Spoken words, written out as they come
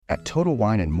At Total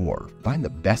Wine & More, find the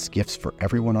best gifts for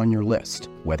everyone on your list,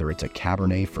 whether it's a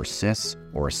Cabernet for Sis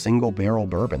or a single barrel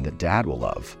bourbon that Dad will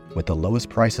love. With the lowest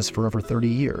prices for over 30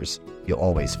 years, you'll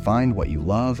always find what you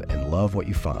love and love what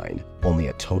you find. Only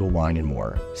at Total Wine &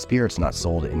 More. Spirits not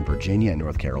sold in Virginia and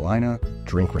North Carolina.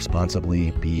 Drink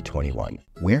responsibly. B21.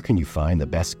 Where can you find the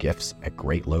best gifts at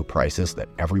great low prices that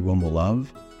everyone will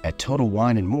love? At Total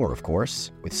Wine & More, of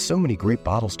course, with so many great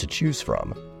bottles to choose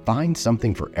from. Find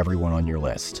something for everyone on your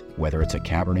list, whether it's a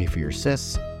Cabernet for your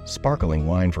sis, sparkling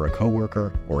wine for a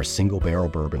coworker, or a single barrel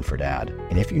bourbon for Dad.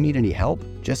 And if you need any help,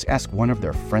 just ask one of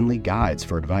their friendly guides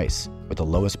for advice. With the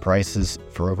lowest prices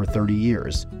for over 30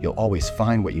 years, you'll always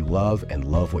find what you love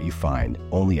and love what you find.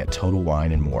 Only at Total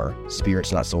Wine & More.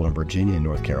 Spirits not sold in Virginia and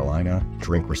North Carolina.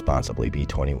 Drink responsibly.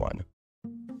 B21.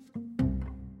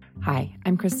 Hi,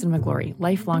 I'm Kristen McGlory,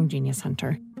 lifelong genius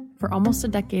hunter. For almost a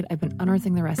decade, I've been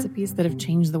unearthing the recipes that have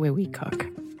changed the way we cook.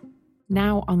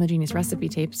 Now, on the Genius Recipe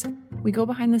Tapes, we go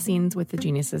behind the scenes with the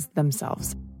geniuses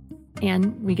themselves.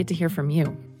 And we get to hear from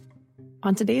you.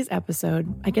 On today's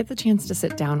episode, I get the chance to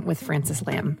sit down with Frances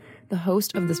Lam, the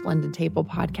host of the Splendid Table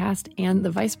podcast and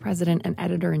the vice president and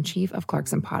editor-in-chief of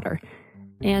Clarkson Potter,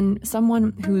 and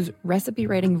someone whose recipe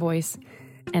writing voice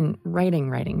and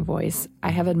writing voice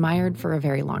I have admired for a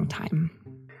very long time.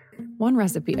 One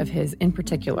recipe of his in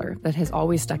particular that has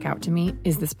always stuck out to me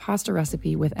is this pasta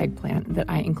recipe with eggplant that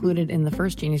I included in the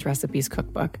first Genius Recipes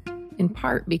cookbook, in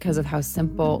part because of how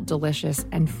simple, delicious,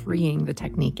 and freeing the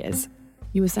technique is.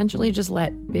 You essentially just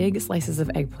let big slices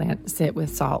of eggplant sit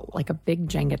with salt like a big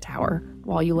Jenga tower,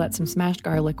 while you let some smashed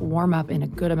garlic warm up in a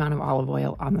good amount of olive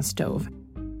oil on the stove.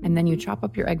 And then you chop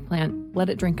up your eggplant, let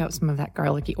it drink out some of that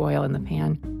garlicky oil in the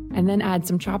pan, and then add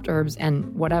some chopped herbs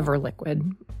and whatever liquid.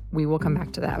 We will come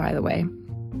back to that, by the way.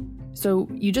 So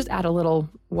you just add a little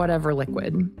whatever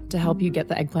liquid to help you get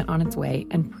the eggplant on its way,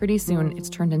 and pretty soon it's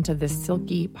turned into this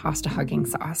silky pasta-hugging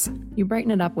sauce. You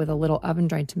brighten it up with a little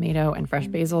oven-dried tomato and fresh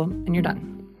basil, and you're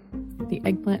done. The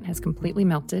eggplant has completely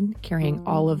melted, carrying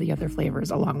all of the other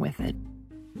flavors along with it.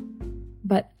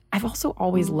 But I've also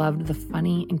always loved the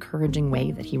funny, encouraging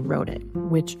way that he wrote it,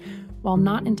 which, while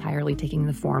not entirely taking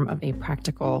the form of a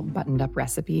practical, buttoned-up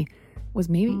recipe, was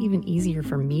maybe even easier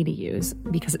for me to use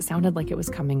because it sounded like it was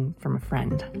coming from a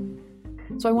friend.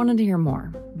 So I wanted to hear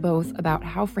more, both about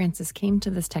how Frances came to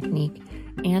this technique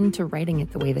and to writing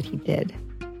it the way that he did,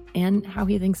 and how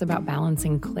he thinks about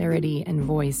balancing clarity and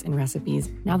voice in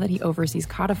recipes now that he oversees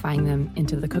codifying them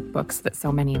into the cookbooks that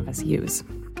so many of us use.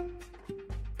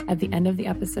 At the end of the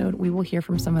episode, we will hear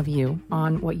from some of you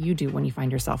on what you do when you find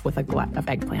yourself with a glut of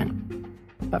eggplant.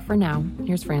 But for now,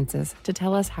 here's Frances to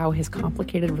tell us how his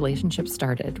complicated relationship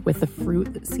started with the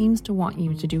fruit that seems to want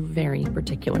you to do very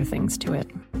particular things to it.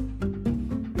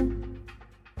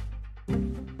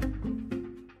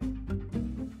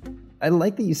 I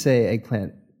like that you say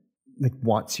eggplant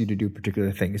wants you to do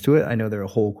particular things to it. I know there are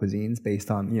whole cuisines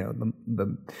based on the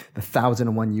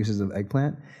 1,001 uses of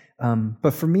eggplant.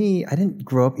 But for me, I didn't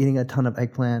grow up eating a ton of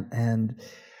eggplant, and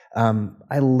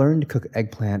I learned to cook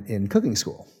eggplant in cooking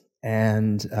school.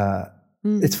 And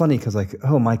it's funny because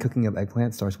my cooking of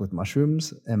eggplant starts with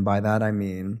mushrooms. And by that, I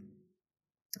mean,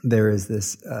 there is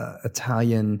this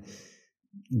Italian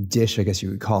dish, I guess you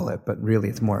would call it, but really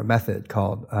it's more a method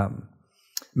called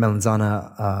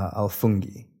melanzana al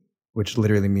funghi, which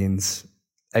literally means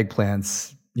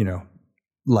eggplants,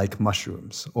 like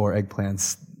mushrooms, or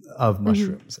eggplants of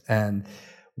mushrooms. And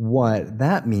what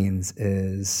that means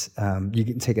is you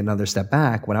can take another step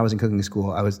back. When I was in cooking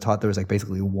school, I was taught there was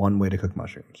basically one way to cook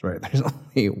mushrooms, right? There's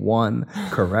only one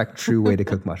correct, true way to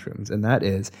cook mushrooms. And that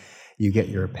is you get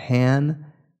your pan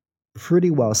pretty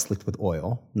well slicked with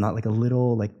oil, not like a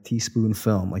little teaspoon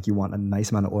film. You want a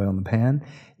nice amount of oil in the pan.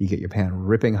 You get your pan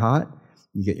ripping hot.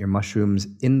 You get your mushrooms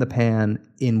in the pan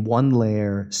in one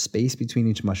layer, space between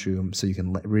each mushroom, so you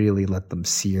can really let them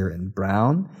sear and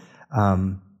brown.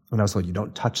 When I was told you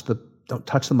don't touch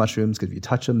the mushrooms, because if you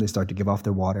touch them, they start to give off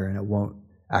their water and it won't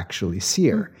actually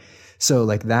sear. So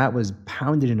that was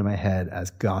pounded into my head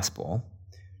as gospel.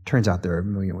 Turns out there are a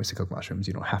million ways to cook mushrooms.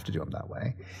 You don't have to do them that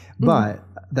way. But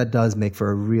that does make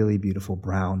for a really beautiful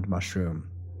browned mushroom.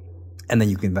 And then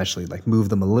you can eventually move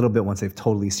them a little bit once they've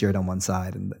totally seared on one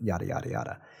side, and yada, yada,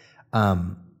 yada.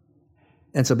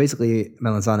 And so basically,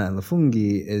 melanzana and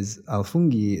al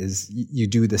funghi is you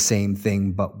do the same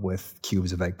thing but with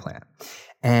cubes of eggplant.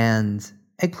 And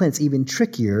eggplant's even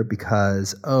trickier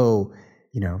because,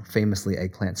 famously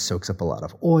eggplant soaks up a lot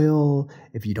of oil.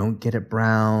 If you don't get it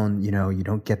brown, you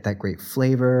don't get that great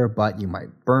flavor, but you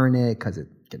might burn it because it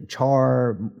can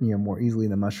char, more easily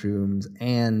than mushrooms.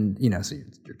 And, so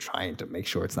you're trying to make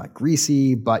sure it's not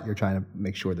greasy, but you're trying to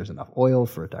make sure there's enough oil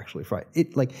for it to actually fry.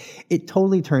 It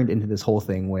totally turned into this whole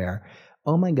thing where,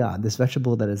 oh my God, this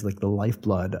vegetable that is like the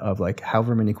lifeblood of like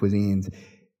however many cuisines,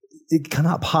 it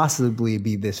cannot possibly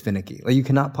be this finicky. Like you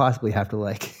cannot possibly have to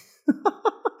like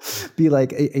be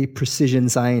like a precision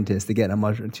scientist to get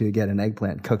an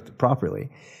eggplant cooked properly.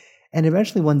 And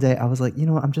eventually one day I was like,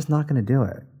 I'm just not going to do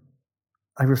it.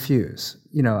 I refuse.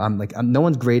 No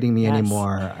one's grading me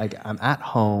anymore. I'm at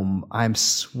home. I'm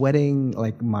sweating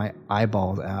like my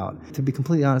eyeballs out. To be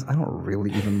completely honest, I don't really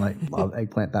even love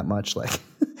eggplant that much. Like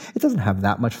it doesn't have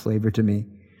that much flavor to me.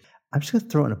 I'm just going to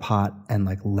throw it in a pot and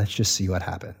let's just see what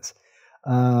happens.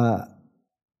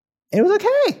 It was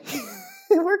okay.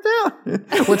 It worked out.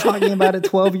 We're talking about it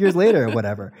 12 years later or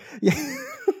whatever.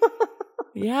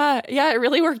 Yeah, it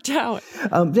really worked out.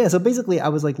 So basically I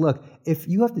was like, look, if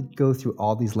you have to go through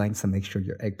all these lengths to make sure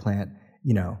your eggplant,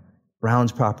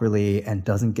 browns properly and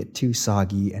doesn't get too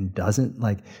soggy and doesn't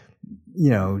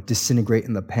disintegrate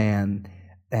in the pan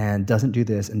and doesn't do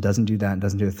this and doesn't do that and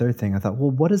doesn't do a third thing, I thought,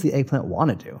 well, what does the eggplant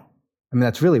want to do? I mean,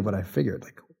 that's really what I figured.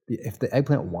 Like, if the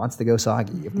eggplant wants to go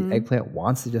soggy, if the eggplant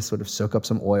wants to just sort of soak up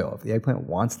some oil, if the eggplant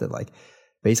wants to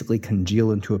basically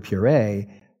congeal into a puree,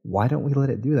 why don't we let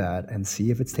it do that and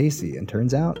see if it's tasty? And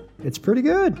turns out it's pretty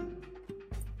good.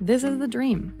 This is the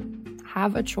dream.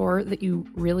 Have a chore that you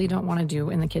really don't want to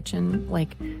do in the kitchen,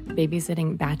 like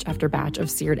babysitting batch after batch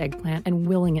of seared eggplant and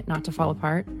willing it not to fall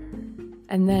apart.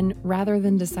 And then rather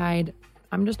than decide,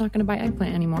 I'm just not going to buy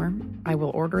eggplant anymore, I will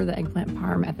order the eggplant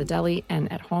parm at the deli,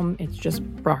 and at home it's just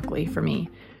broccoli for me,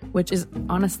 which is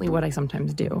honestly what I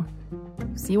sometimes do.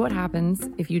 See what happens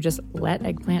if you just let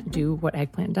eggplant do what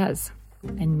eggplant does,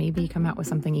 and maybe come out with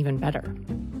something even better.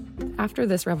 After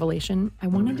this revelation, I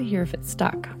wanted to hear if it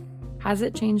stuck. Has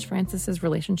it changed Francis's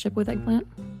relationship with eggplant?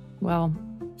 Well,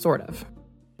 sort of.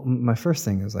 My first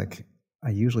thing is I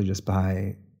usually just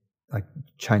buy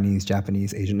Chinese,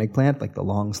 Japanese, Asian eggplant, the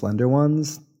long, slender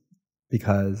ones,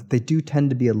 because they do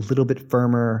tend to be a little bit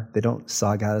firmer. They don't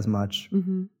sog out as much.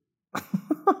 Mm-hmm.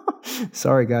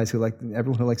 Sorry, guys,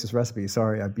 everyone who likes this recipe.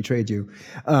 Sorry, I betrayed you.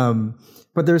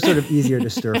 But they're sort of easier to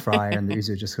stir fry, and they're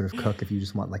easier to just sort of cook if you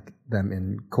just want them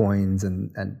in coins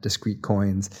and discrete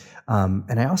coins.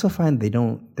 And I also find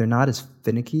they're not as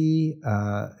finicky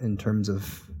in terms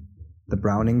of the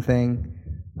browning thing.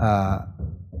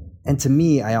 And to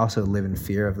me, I also live in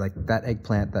fear of that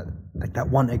eggplant, that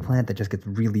one eggplant that just gets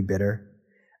really bitter.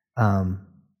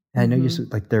 And I know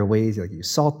there are ways you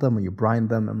salt them or you brine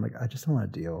them. I'm I just don't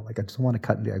want to deal. I just don't want to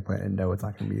cut into eggplant and know it's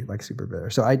not going to be super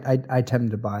bitter. So I tend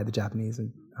to buy the Japanese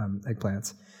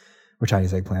eggplants or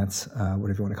Chinese eggplants,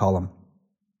 whatever you want to call them,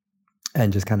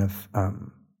 and just kind of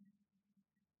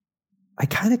I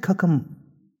kind of cook them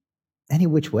any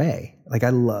which way. I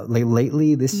love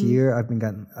lately this year I've been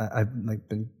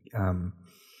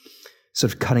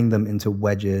sort of cutting them into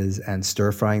wedges and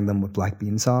stir frying them with black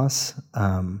bean sauce,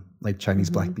 Chinese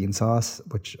black bean sauce,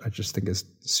 which I just think is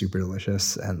super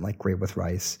delicious and great with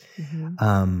rice.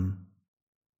 Or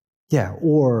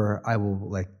I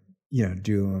will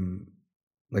do them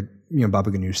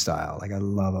baba ganoush style. I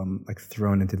love them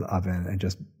thrown into the oven and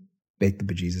just bake the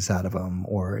bejesus out of them.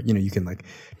 Or you can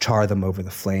char them over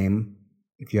the flame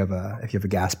if you have a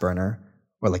gas burner,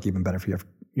 or even better if you have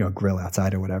a grill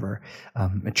outside or whatever,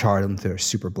 and char them till they're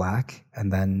super black,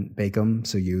 and then bake them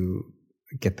so you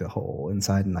get the whole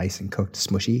inside nice and cooked,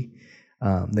 smushy.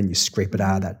 Then you scrape it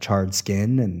out of that charred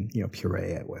skin and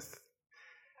puree it with.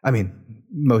 I mean,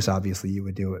 most obviously you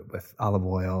would do it with olive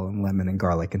oil and lemon and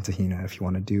garlic and tahini if you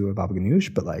want to do a baba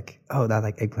ganoush. But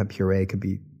that eggplant puree could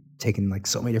be taken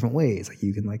so many different ways.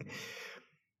 You can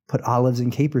put olives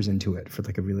and capers into it for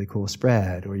a really cool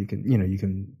spread, or you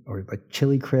can or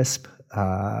chili crisp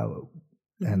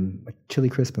and chili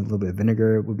crisp and a little bit of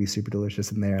vinegar would be super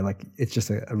delicious in there. It's just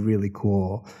a really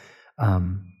cool,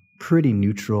 pretty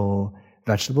neutral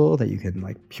vegetable that you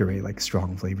can puree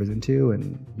strong flavors into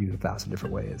and use 1,000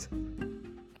 different ways.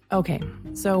 Okay,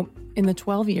 so in the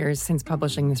 12 years since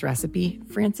publishing this recipe,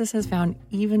 Francis has found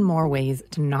even more ways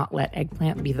to not let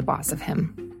eggplant be the boss of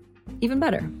him. Even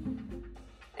better.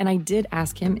 And I did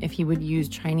ask him if he would use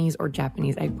Chinese or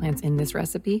Japanese eggplants in this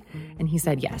recipe, and he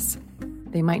said yes.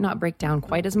 They might not break down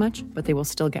quite as much, but they will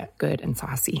still get good and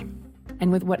saucy.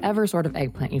 And with whatever sort of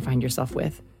eggplant you find yourself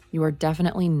with, you are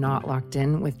definitely not locked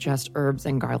in with just herbs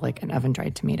and garlic and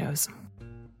oven-dried tomatoes.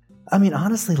 I mean,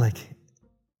 honestly,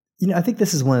 I think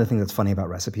this is one of the things that's funny about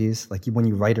recipes. When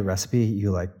you write a recipe,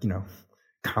 you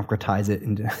concretize it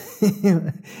into,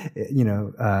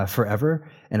 forever.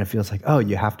 And it feels like, oh,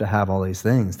 you have to have all these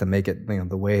things to make it,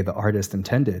 the way the artist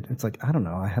intended. It's like, I don't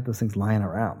know. I had those things lying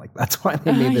around. Like, that's why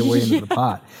they made their way into the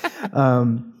pot.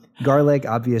 Garlic,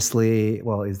 obviously,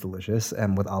 is delicious.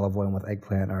 And with olive oil and with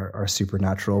eggplant are super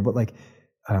natural. But like,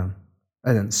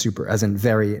 as in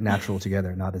very natural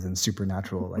together, not as in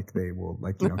supernatural, like they will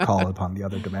call upon the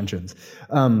other dimensions.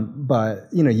 But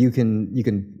you can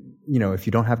if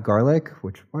you don't have garlic,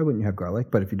 which why wouldn't you have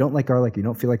garlic? But if you don't like garlic, you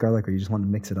don't feel like garlic, or you just want to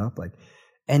mix it up, like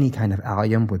any kind of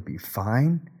allium would be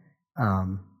fine.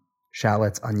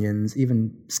 Shallots, onions,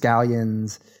 even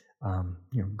scallions,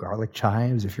 garlic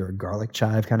chives, if you're a garlic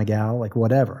chive kind of gal, like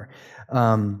whatever.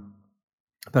 But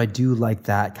I do like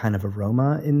that kind of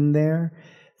aroma in there.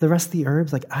 The rest of the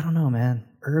herbs, like, I don't know, man.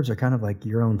 Herbs are kind of like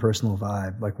your own personal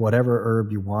vibe. Like whatever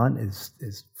herb you want is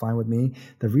fine with me.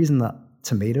 The reason that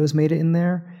tomatoes made it in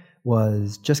there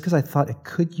was just because I thought it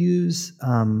could use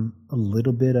a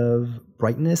little bit of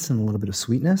brightness and a little bit of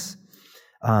sweetness.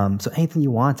 So anything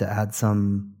you want to add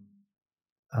some,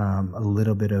 a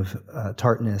little bit of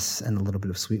tartness and a little bit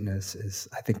of sweetness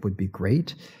I think would be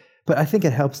great. But I think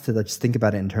it helps to just think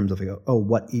about it in terms of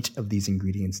what each of these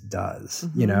ingredients does,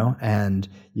 and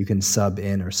you can sub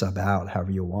in or sub out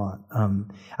however you want.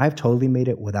 I've totally made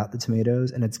it without the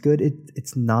tomatoes, and it's good.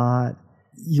 It's not,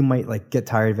 you might like get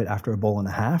tired of it after a bowl and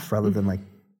a half rather than like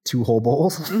 2 whole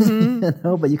bowls,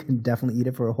 but you can definitely eat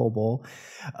it for a whole bowl.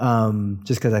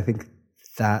 Just because I think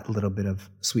that little bit of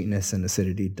sweetness and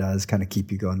acidity does kind of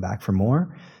keep you going back for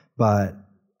more. But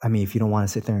I mean, if you don't want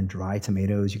to sit there and dry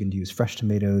tomatoes, you can use fresh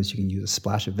tomatoes. You can use a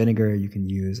splash of vinegar. You can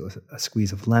use a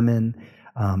squeeze of lemon,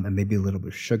 and maybe a little bit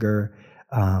of sugar.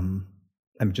 I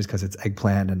mean, just because it's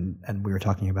eggplant, and we were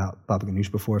talking about baba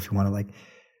ganoush before. If you want to like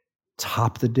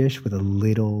top the dish with a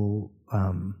little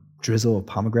drizzle of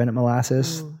pomegranate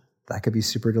molasses, that could be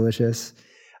super delicious.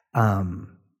 Yeah,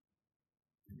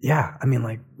 I mean,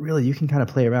 like really, you can kind of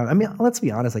play around. I mean, let's be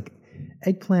honest, like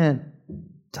eggplant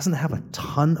doesn't have a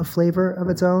ton of flavor of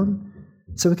its own,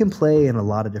 so it can play in a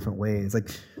lot of different ways. Like,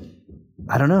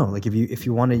 I don't know, like if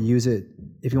you want to use it,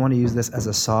 if you want to use this as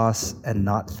a sauce and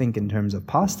not think in terms of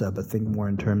pasta, but think more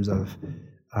in terms of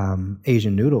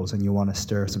Asian noodles, and you want to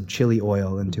stir some chili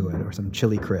oil into it or some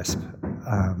chili crisp.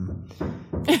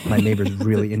 My neighbor's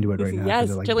really into it right now. Yes,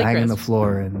 they're like chili banging crisp. the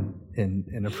floor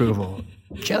in approval.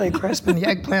 Chili crisp and the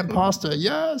eggplant pasta,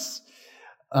 yes.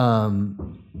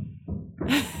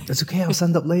 It's okay, I'll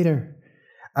send up later.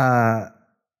 Yeah,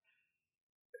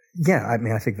 I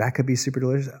mean, I think that could be super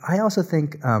delicious. I also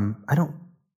think, I don't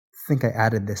think I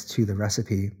added this to the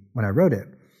recipe when I wrote it,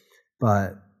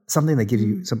 but something that gives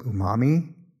you some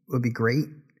umami would be great.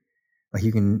 Like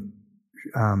you can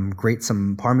grate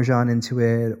some Parmesan into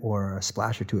it, or a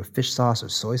splash or two of fish sauce or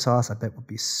soy sauce. I bet would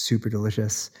be super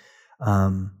delicious.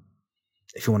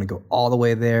 If you want to go all the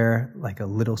way there, like a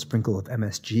little sprinkle of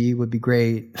MSG would be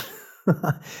great.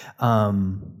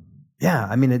 Yeah,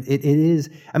 I mean, it is.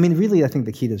 I mean, really, I think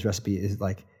the key to this recipe is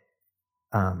like,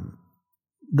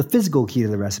 the physical key to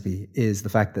the recipe is the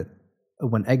fact that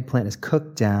when eggplant is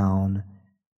cooked down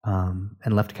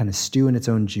and left to kind of stew in its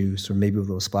own juice, or maybe with a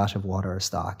little splash of water or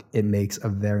stock, it makes a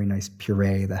very nice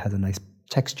puree that has a nice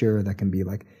texture that can be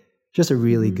like just a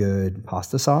really good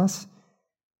pasta sauce.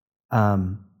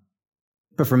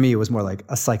 But for me, it was more like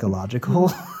a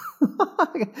psychological.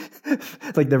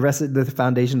 Like the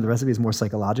foundation of the recipe is more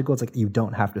psychological. It's like you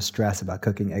don't have to stress about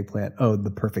cooking eggplant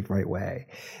the perfect right way.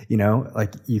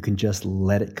 Like you can just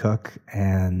let it cook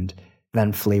and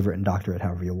then flavor it and doctor it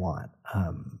however you want.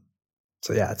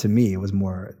 So yeah, to me,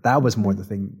 that was more the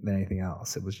thing than anything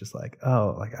else. It was just like,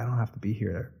 oh, like I don't have to be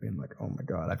here being like, oh my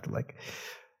God, I have to like,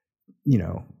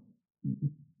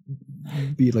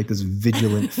 be like this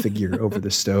vigilant figure over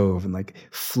the stove and like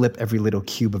flip every little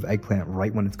cube of eggplant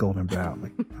right when it's golden brown.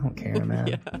 Like, I don't care, man.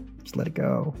 Yeah. Just let it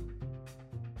go.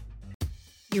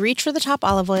 You reach for the top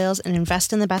olive oils and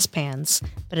invest in the best pans.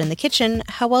 But in the kitchen,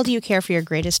 how well do you care for your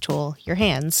greatest tool, your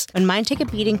hands? When mine take a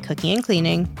beating cooking and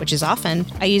cleaning, which is often,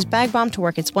 I use Bag Balm to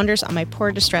work its wonders on my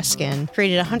poor, distressed skin.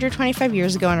 Created 125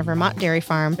 years ago on a Vermont dairy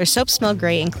farm, their soaps smell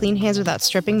great and clean hands without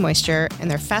stripping moisture,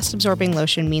 and their fast-absorbing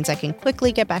lotion means I can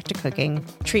quickly get back to cooking.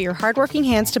 Treat your hardworking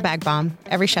hands to Bag Balm,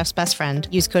 every chef's best friend.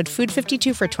 Use code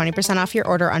FOOD52 for 20% off your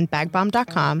order on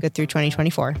bagbalm.com. Good through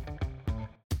 2024.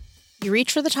 You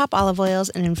reach for the top olive oils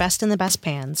and invest in the best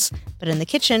pans. But in the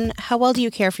kitchen, how well do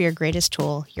you care for your greatest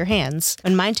tool, your hands?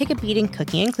 When mine take a beating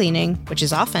cooking and cleaning, which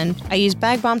is often, I use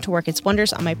Bag Balm to work its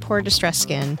wonders on my poor, distressed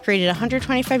skin. Created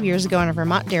 125 years ago on a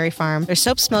Vermont dairy farm, their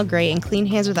soaps smell great and clean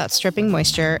hands without stripping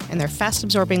moisture, and their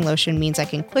fast-absorbing lotion means I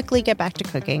can quickly get back to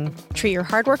cooking. Treat your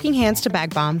hardworking hands to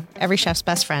Bag Balm, every chef's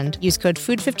best friend. Use code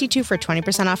FOOD52 for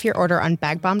 20% off your order on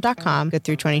bagbalm.com, good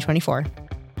through 2024.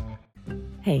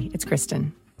 Hey, it's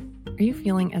Kristen. Are you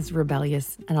feeling as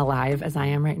rebellious and alive as I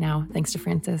am right now, thanks to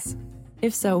Francis?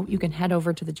 If so, you can head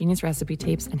over to the Genius Recipe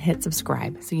Tapes and hit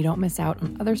subscribe so you don't miss out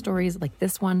on other stories like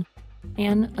this one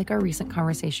and like our recent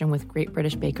conversation with Great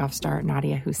British Bake Off star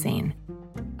Nadia Hussein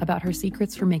about her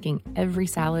secrets for making every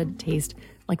salad taste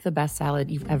like the best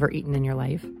salad you've ever eaten in your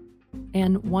life,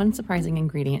 and one surprising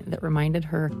ingredient that reminded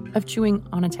her of chewing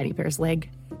on a teddy bear's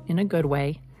leg in a good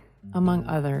way, among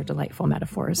other delightful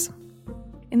metaphors.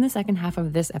 In the second half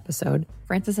of this episode,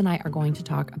 Francis and I are going to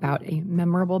talk about a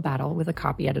memorable battle with a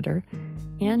copy editor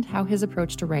and how his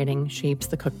approach to writing shapes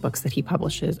the cookbooks that he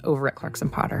publishes over at Clarkson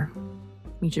Potter.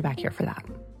 Meet you back here for that.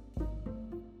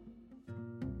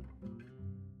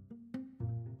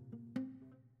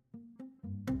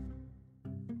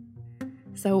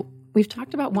 So, we've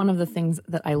talked about one of the things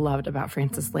that I loved about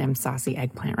Francis Lam's saucy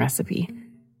eggplant recipe.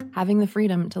 Having the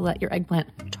freedom to let your eggplant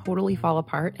totally fall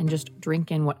apart and just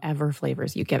drink in whatever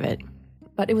flavors you give it.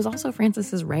 But it was also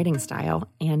Francis's writing style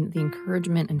and the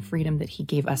encouragement and freedom that he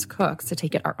gave us cooks to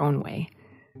take it our own way.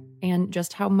 And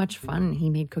just how much fun he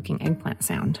made cooking eggplant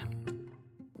sound.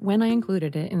 When I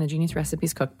included it in the Genius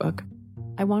Recipes cookbook,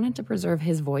 I wanted to preserve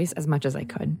his voice as much as I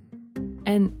could.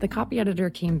 And the copy editor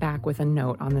came back with a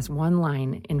note on this one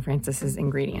line in Francis's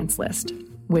ingredients list,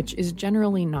 which is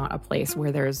generally not a place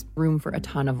where there's room for a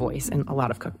ton of voice in a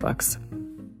lot of cookbooks.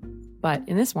 But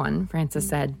in this one, Francis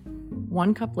said,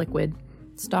 1 cup liquid,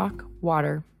 stock,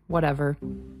 water, whatever.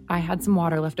 I had some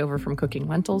water left over from cooking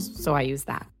lentils, so I used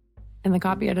that. And the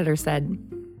copy editor said,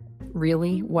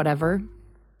 really, whatever?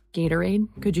 Gatorade,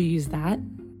 could you use that?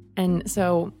 And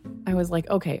so I was like,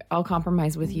 okay, I'll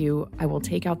compromise with you. I will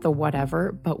take out the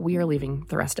whatever, but we are leaving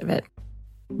the rest of it.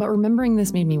 But remembering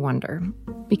this made me wonder,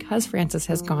 because Francis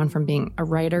has gone from being a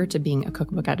writer to being a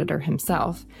cookbook editor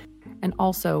himself, and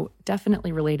also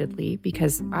definitely relatedly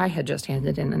because I had just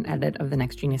handed in an edit of the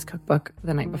Next Genius cookbook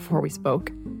the night before we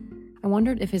spoke, I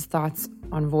wondered if his thoughts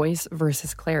on voice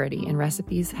versus clarity in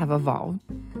recipes have evolved,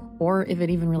 or if it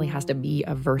even really has to be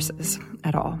a versus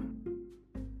at all.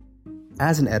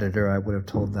 As an editor, I would have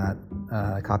told that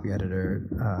copy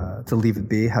editor to leave it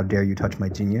be. How dare you touch my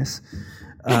genius?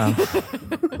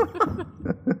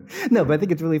 No, but I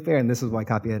think it's really fair, and this is why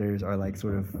copy editors are like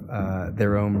sort of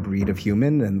their own breed of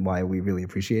human, and why we really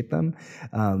appreciate them.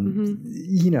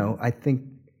 You know, I think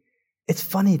it's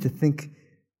funny to think.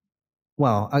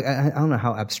 Well, I don't know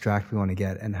how abstract we want to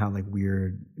get and how like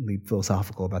weirdly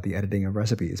philosophical about the editing of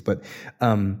recipes, but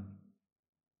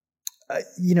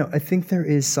you know, I think there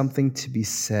is something to be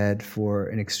said for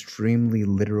an extremely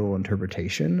literal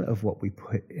interpretation of what we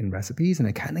put in recipes. And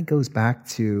it kind of goes back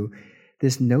to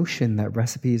this notion that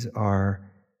recipes are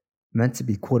meant to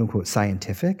be quote unquote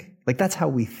scientific. Like that's how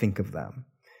we think of them.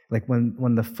 Like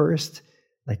when the first,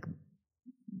 like,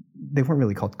 they weren't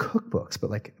really called cookbooks, but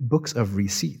like books of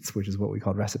receipts, which is what we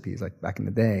called recipes, like back in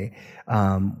the day,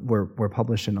 were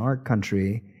published in our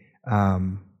country.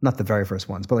 Not the very first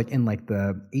ones, but like in like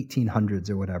the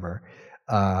 1800s or whatever,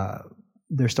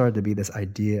 there started to be this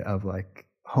idea of like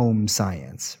home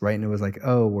science, right? And it was like,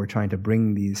 oh, we're trying to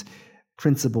bring these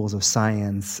principles of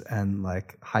science and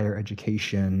like higher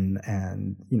education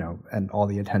and, you know, and all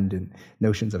the attendant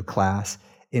notions of class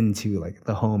into like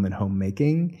the home and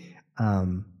homemaking,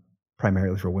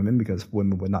 primarily for women, because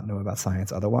women would not know about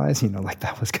science otherwise, you know, like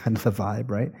that was kind of the vibe,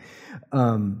 right?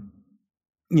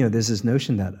 You know, there's this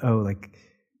notion that, oh, like,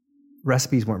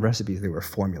 recipes weren't recipes, they were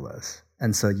formulas.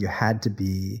 And so you had to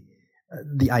be,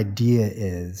 the idea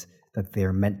is that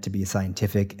they're meant to be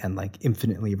scientific and like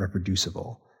infinitely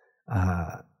reproducible.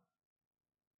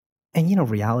 And, you know,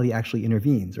 reality actually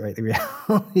intervenes, right? The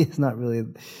reality is not really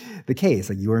the case.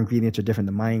 Like your ingredients are different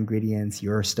than my ingredients,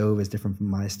 your stove is different from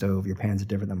my stove, your pans are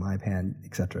different than my pan,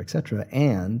 et cetera, et cetera.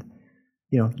 And,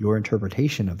 you know, your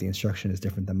interpretation of the instruction is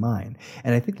different than mine.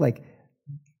 And I think like,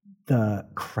 the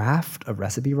craft of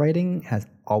recipe writing has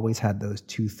always had those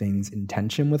two things in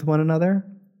tension with one another.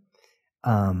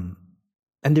 And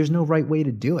there's no right way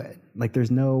to do it. Like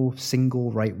there's no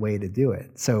single right way to do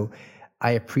it. So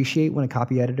I appreciate when a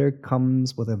copy editor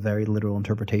comes with a very literal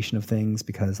interpretation of things,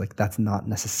 because like that's not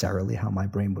necessarily how my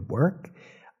brain would work.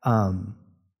 And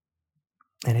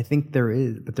I think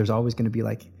there's always going to be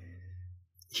like,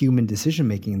 human decision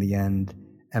making in the end.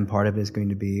 And part of it is going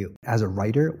to be, as a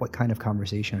writer, what kind of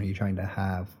conversation are you trying to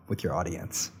have with your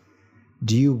audience?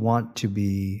 Do you want to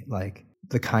be like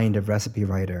the kind of recipe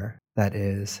writer that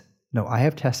is, no, I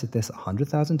have tested this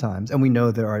 100,000 times, and we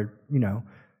know there are,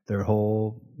 their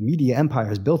whole media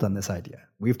empire is built on this idea.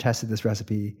 We've tested this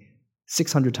recipe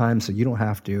 600 times, so you don't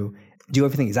have to do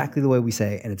everything exactly the way we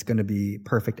say, and it's going to be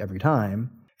perfect every time,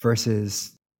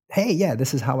 versus, hey, yeah,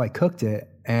 this is how I cooked it,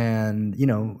 and,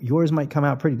 yours might come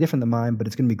out pretty different than mine, but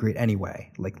it's going to be great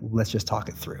anyway. Like, let's just talk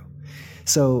it through.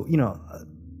 So,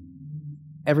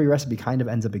 every recipe kind of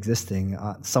ends up existing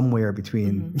somewhere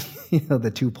between,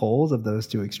 the two poles of those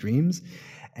two extremes.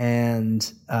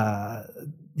 And, I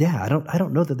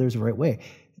don't know that there's a right way.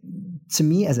 To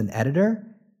me, as an editor,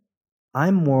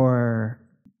 I'm more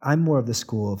of the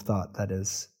school of thought that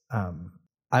is,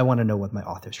 I want to know what my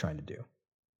author's trying to do.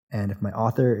 And if my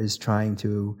author is trying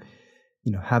to,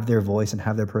 have their voice and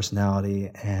have their personality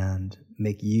and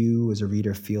make you as a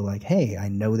reader feel like, hey, I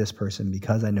know this person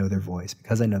because I know their voice,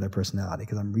 because I know their personality,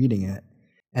 because I'm reading it,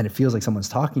 and it feels like someone's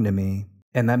talking to me,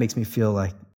 and that makes me feel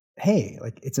like, hey,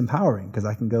 like it's empowering because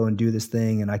I can go and do this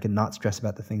thing and I can not stress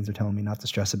about the things they're telling me not to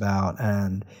stress about,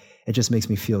 and it just makes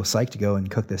me feel psyched to go and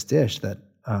cook this dish that,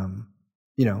 I'm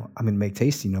going to make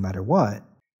tasty no matter what.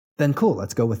 Then cool,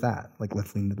 let's go with that. Like,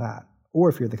 let's lean to that. Or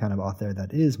if you're the kind of author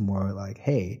that is more like,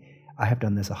 hey, I have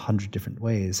done this 100 different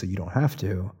ways, so you don't have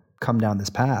to come down this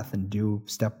path and do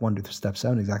step 1 to step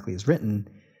 7 exactly as written,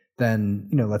 then,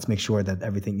 let's make sure that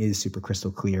everything is super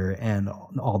crystal clear and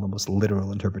all the most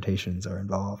literal interpretations are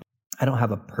involved. I don't have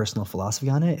a personal philosophy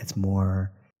on it. It's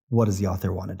more, what does the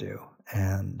author want to do?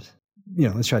 And,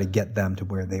 let's try to get them to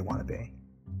where they want to be.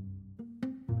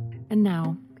 And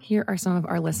now, here are some of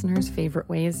our listeners' favorite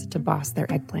ways to boss their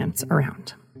eggplants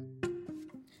around.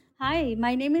 Hi,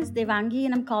 my name is Devangi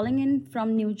and I'm calling in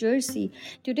from New Jersey.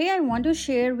 Today I want to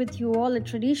share with you all a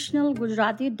traditional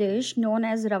Gujarati dish known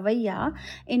as ravaiya,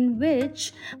 in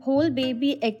which whole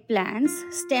baby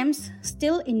eggplants, stems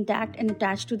still intact and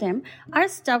attached to them, are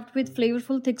stuffed with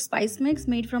flavorful thick spice mix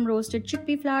made from roasted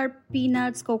chickpea flour,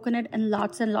 peanuts, coconut, and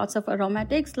lots of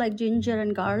aromatics like ginger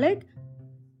and garlic.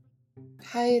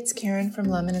 Hi, it's Karen from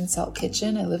Lemon and Salt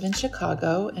Kitchen. I live in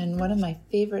Chicago, and one of my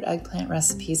favorite eggplant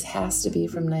recipes has to be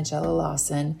from Nigella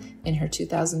Lawson in her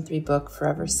 2003 book,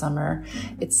 Forever Summer.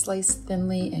 It's sliced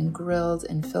thinly and grilled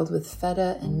and filled with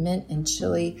feta and mint and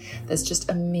chili that's just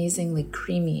amazingly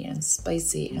creamy and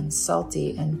spicy and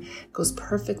salty and goes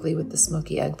perfectly with the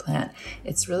smoky eggplant.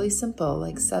 It's really simple,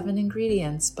 like 7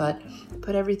 ingredients, but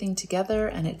put everything together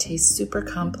and it tastes super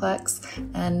complex,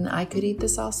 and I could eat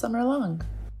this all summer long.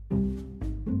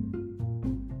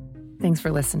 Thanks for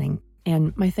listening.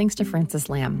 And my thanks to Frances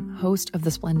Lamb, host of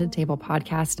the Splendid Table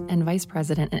podcast and vice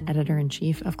president and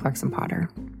editor-in-chief of Clarkson Potter.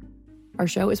 Our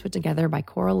show is put together by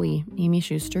Coral Lee, Amy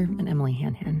Schuster, and Emily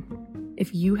Hanhan.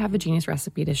 If you have a genius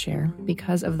recipe to share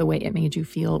because of the way it made you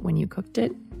feel when you cooked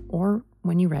it or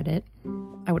when you read it,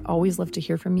 I would always love to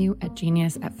hear from you at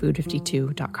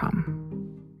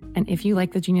genius@food52.com. And if you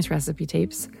like the Genius Recipe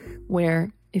Tapes, where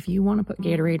if you want to put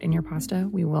Gatorade in your pasta,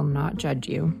 we will not judge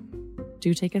you.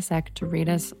 Do take a sec to rate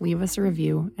us, leave us a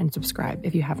review, and subscribe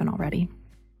if you haven't already.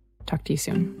 Talk to you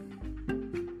soon.